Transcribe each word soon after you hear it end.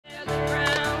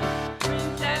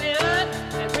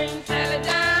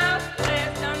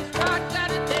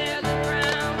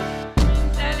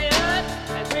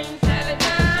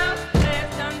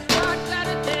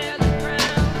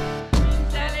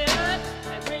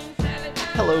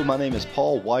Hello, my name is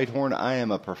Paul Whitehorn. I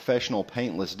am a professional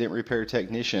paintless dent repair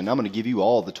technician. I'm going to give you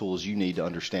all the tools you need to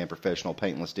understand professional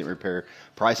paintless dent repair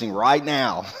pricing right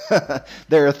now.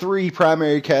 There are three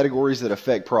primary categories that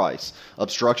affect price: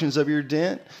 obstructions of your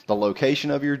dent, the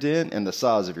location of your dent, and the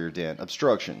size of your dent.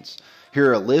 Obstructions. Here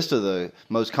are a list of the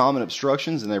most common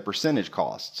obstructions and their percentage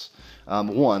costs.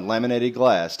 1. Laminated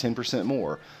glass, 10%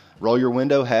 more. Roll your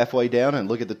window halfway down and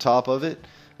look at the top of it.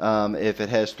 If it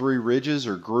has 3 ridges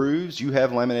or grooves, you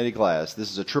have laminated glass. This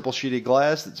is a triple sheeted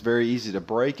glass that's very easy to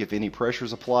break if any pressure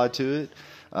is applied to it.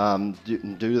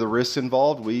 Due to the risks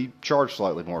involved, we charge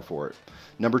slightly more for it.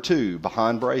 Number 2,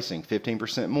 behind bracing,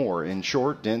 15% more. In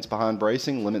short, dents behind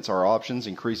bracing limits our options,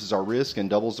 increases our risk, and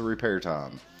doubles the repair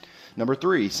time. Number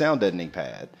 3, sound deadening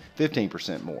pad,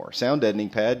 15% more. Sound deadening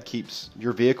pad keeps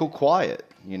your vehicle quiet,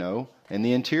 in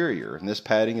the interior. And this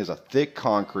padding is a thick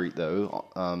concrete, though.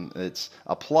 It's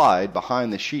applied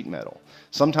behind the sheet metal.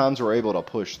 Sometimes we're able to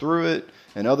push through it,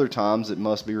 and other times it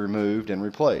must be removed and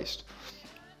replaced.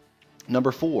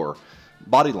 Number 4,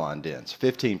 body line dents,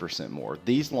 15% more.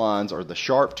 These lines are the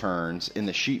sharp turns in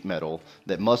the sheet metal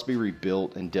that must be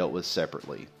rebuilt and dealt with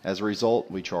separately. As a result,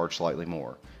 we charge slightly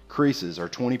more. Creases are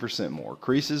 20% more.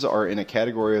 Creases are in a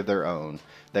category of their own.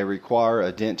 They require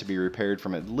a dent to be repaired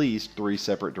from at least 3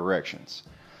 separate directions.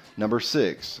 Number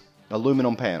 6,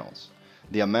 aluminum panels.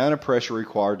 The amount of pressure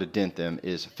required to dent them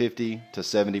is 50 to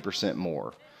 70%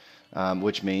 more,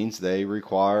 which means they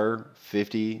require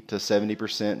 50 to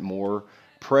 70% more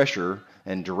pressure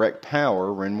and direct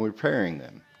power when repairing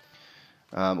them.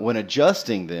 When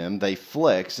adjusting them, they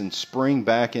flex and spring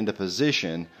back into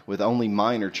position with only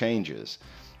minor changes.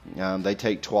 They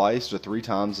take 2 to 3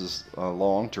 times as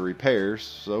long to repair,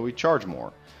 so we charge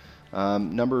more.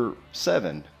 Number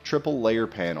 7, triple layer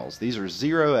panels. These are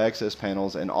zero access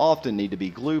panels and often need to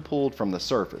be glue pulled from the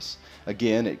surface.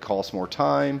 Again, it costs more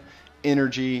time,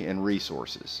 energy, and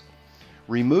resources.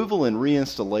 Removal and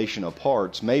reinstallation of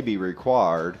parts may be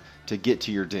required to get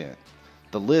to your dent.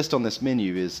 The list on this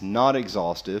menu is not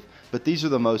exhaustive, but these are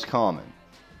the most common.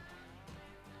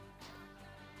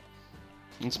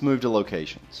 Let's move to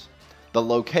locations. The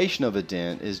location of a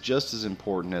dent is just as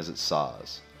important as its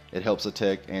size. It helps a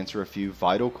tech answer a few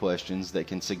vital questions that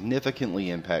can significantly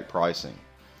impact pricing.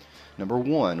 Number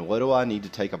 1, what do I need to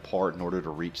take apart in order to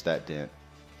reach that dent?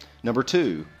 Number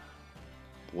 2,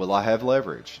 will I have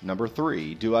leverage? Number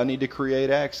 3, do I need to create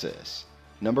access?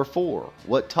 Number 4,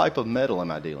 what type of metal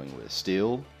am I dealing with?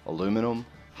 Steel, aluminum,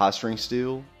 high-strength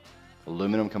steel,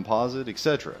 aluminum composite,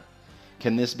 etc.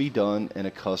 Can this be done in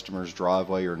a customer's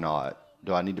driveway or not?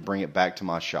 Do I need to bring it back to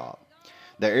my shop?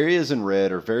 The areas in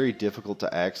red are very difficult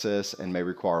to access and may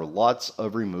require lots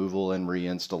of removal and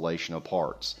reinstallation of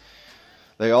parts.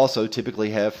 They also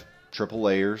typically have triple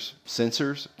layers,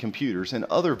 sensors, computers, and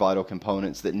other vital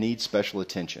components that need special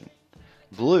attention.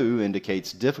 Blue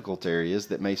indicates difficult areas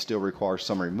that may still require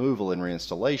some removal and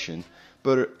reinstallation,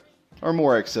 but are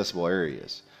more accessible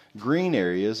areas. Green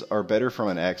areas are better from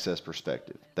an access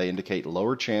perspective. They indicate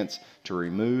lower chance to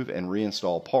remove and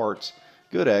reinstall parts,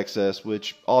 good access,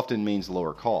 which often means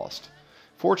lower cost.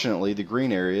 Fortunately, the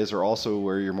green areas are also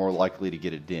where you're more likely to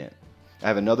get a dent. I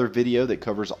have another video that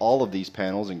covers all of these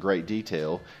panels in great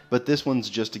detail, but this one's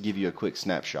just to give you a quick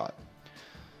snapshot.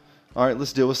 Alright,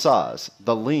 let's deal with size.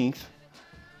 The length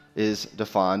is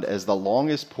defined as the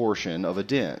longest portion of a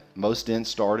dent. Most dents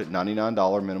start at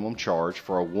 $99 minimum charge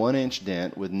for a 1-inch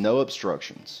dent with no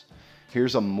obstructions.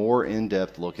 Here's a more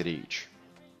in-depth look at each.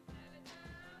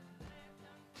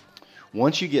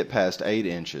 Once you get past 8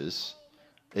 inches,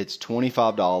 it's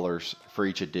 $25 for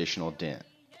each additional dent.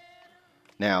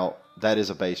 Now, that is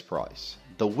a base price.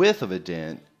 The width of a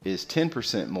dent is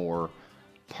 10% more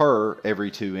per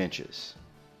every 2 inches.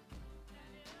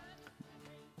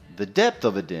 The depth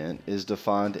of a dent is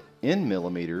defined in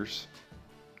millimeters,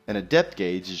 and a depth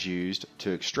gauge is used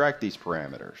to extract these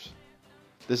parameters.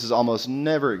 This is almost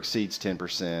never exceeds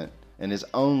 10% and is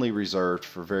only reserved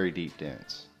for very deep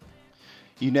dents.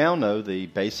 You now know the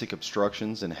basic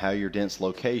obstructions and how your dent's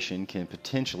location can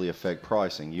potentially affect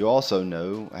pricing. You also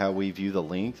know how we view the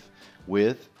length,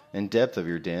 width, and depth of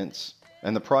your dents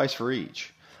and the price for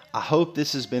each. I hope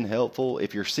this has been helpful.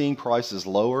 If you're seeing prices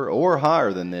lower or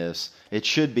higher than this, it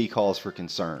should be cause for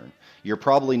concern. You're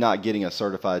probably not getting a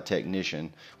certified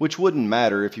technician, which wouldn't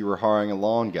matter if you were hiring a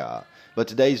lawn guy. But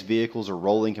today's vehicles are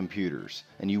rolling computers,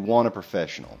 and you want a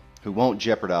professional who won't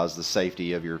jeopardize the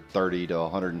safety of your $30,000 to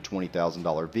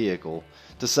 $120,000 vehicle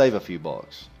to save a few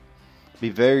bucks. Be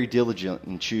very diligent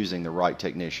in choosing the right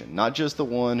technician, not just the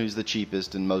one who's the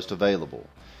cheapest and most available.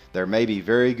 There may be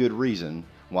very good reason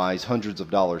why he's hundreds of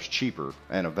dollars cheaper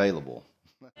and available.